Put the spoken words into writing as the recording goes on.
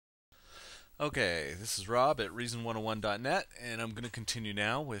Okay, this is Rob at Reason101.net, and I'm going to continue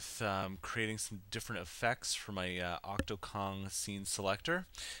now with creating some different effects for my OctoKong scene selector.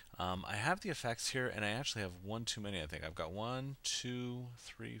 I have the effects here, and I actually have one too many, I think. I've got 1, 2,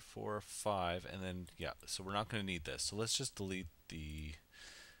 3, 4, 5, and then, yeah, so we're not going to need this. So let's just delete the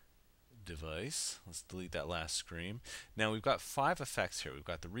device. Let's delete that last screen. Now we've got 5 effects here. We've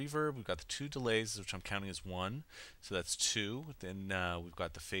got the reverb, we've got the 2 delays, which I'm counting as 1, so that's 2. Then we've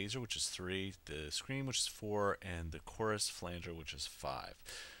got the phaser, which is 3, the scream, which is 4, and the chorus flanger, which is 5.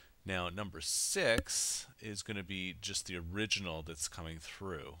 Now number 6 is going to be just the original that's coming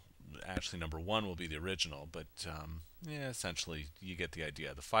through. Actually, number 1 will be the original, but yeah, essentially you get the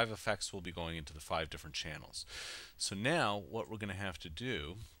idea. The 5 effects will be going into the 5 different channels. So now what we're going to have to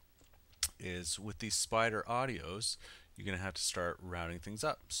do is with these spider audios, you're going to have to start routing things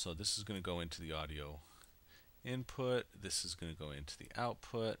up. So this is going to go into the audio input. This is going to go into the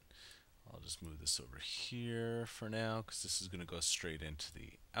output. I'll just move this over here for now because this is going to go straight into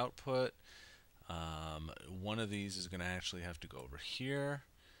the output. One of these is going to actually have to go over here.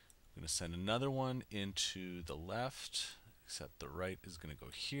 I'm going to send another one into the left, except the right is going to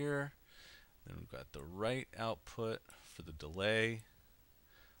go here. Then we've got the right output for the delay.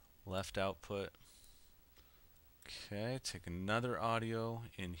 Left output. Okay, take another audio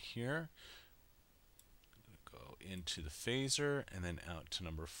in here. Go into the phaser and then out to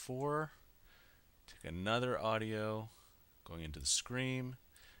number 4. Take another audio going into the scream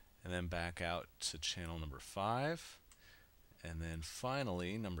and then back out to channel number 5. And then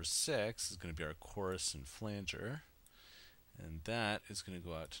finally, number 6 is going to be our chorus and flanger. And that is going to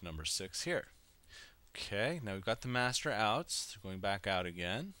go out to number 6 here. Okay, now we've got the master outs. They're going back out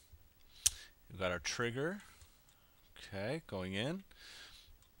again. We've got our trigger, okay, going in.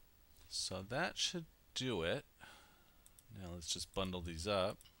 So that should do it. Now let's just bundle these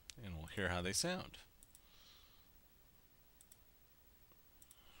up and we'll hear how they sound.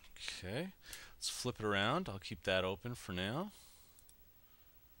 Okay, let's flip it around. I'll keep that open for now.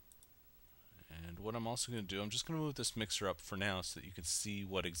 And what I'm also going to do, I'm just going to move this mixer up for now so that you can see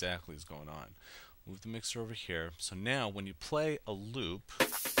what exactly is going on. Move the mixer over here. So now when you play a loop,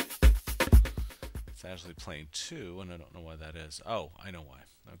 it's actually playing 2, and I don't know why that is. Oh, I know why.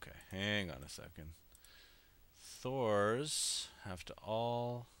 Okay, hang on a second. Thors have to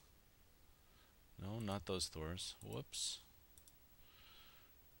all... No, not those Thors. Whoops.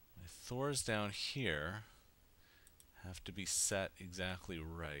 My Thors down here have to be set exactly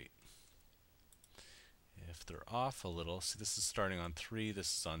right. If they're off a little, see this is starting on 3,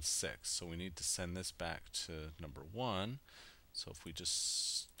 this is on 6, so we need to send this back to number 1. So if we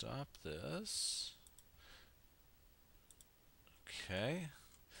just stop this... Okay,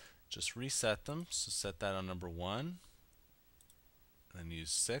 just reset them. So set that on number 1, and then use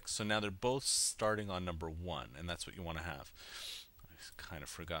 6. So now they're both starting on number 1, and that's what you want to have. I kind of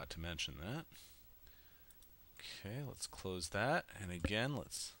forgot to mention that. Okay, let's close that, and again,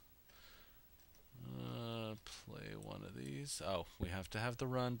 let's play one of these. Oh, we have to have the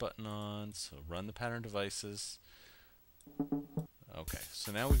run button on, so run the pattern devices. Okay,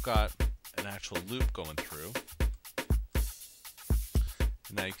 so now we've got an actual loop going through.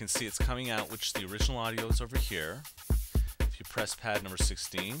 Now you can see it's coming out, which the original audio is over here. If you press pad number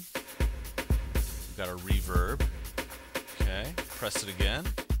 16, we've got our reverb. Okay, press it again.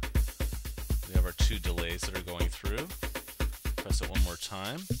 We have our 2 delays that are going through. Press it one more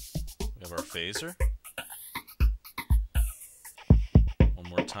time. We have our phaser. One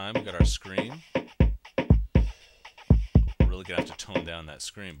more time, we got our scream. We're really gonna have to tone down that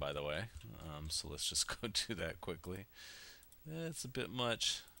scream, by the way. So let's just go do that quickly. It's a bit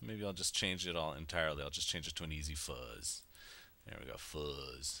much. Maybe I'll just change it all entirely. I'll just change it to an easy fuzz. There we go,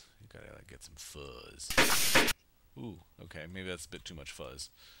 fuzz. You gotta get some fuzz. Ooh, okay, maybe that's a bit too much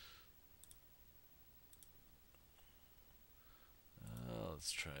fuzz.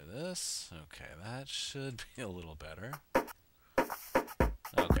 Let's try this. Okay, that should be a little better.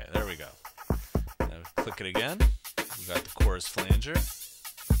 Okay, there we go. Now click it again. We've got the chorus flanger.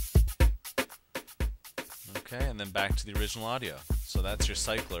 Okay, and then back to the original audio. So that's your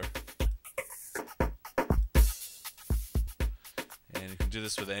cycler. And you can do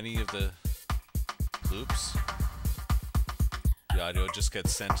this with any of the loops. The audio just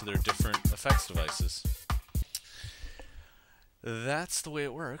gets sent to their different effects devices. That's the way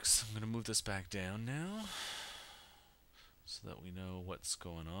it works. I'm going to move this back down now so that we know what's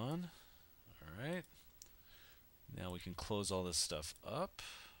going on. Alright. Now we can close all this stuff up.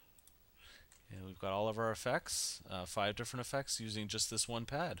 And we've got all of our effects, 5 different effects using just this one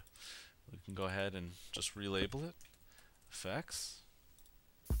pad. We can go ahead and just relabel it. Effects.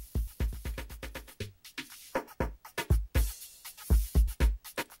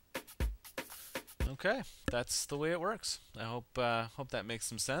 Okay, that's the way it works. I hope that makes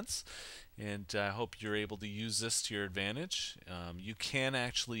some sense, and I hope you're able to use this to your advantage. You can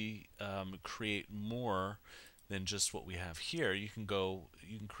actually create more than just what we have here. You can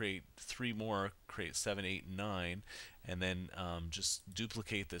create three more, create 7, 8, and 9, and then just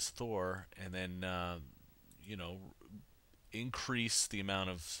duplicate this Thor, and then you know increase the amount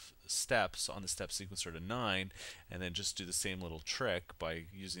of steps on the step sequencer to 9, and then just do the same little trick by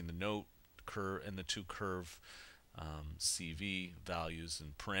using the note curve and the two curve CV values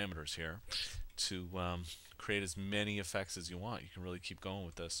and parameters here to create as many effects as you want. You can really keep going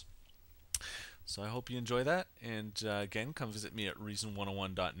with this. So I hope you enjoy that, and again, come visit me at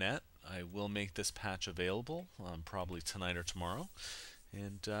reason101.net. I will make this patch available probably tonight or tomorrow.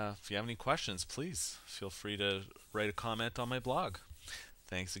 And if you have any questions, please feel free to write a comment on my blog.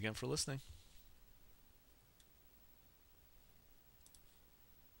 Thanks again for listening.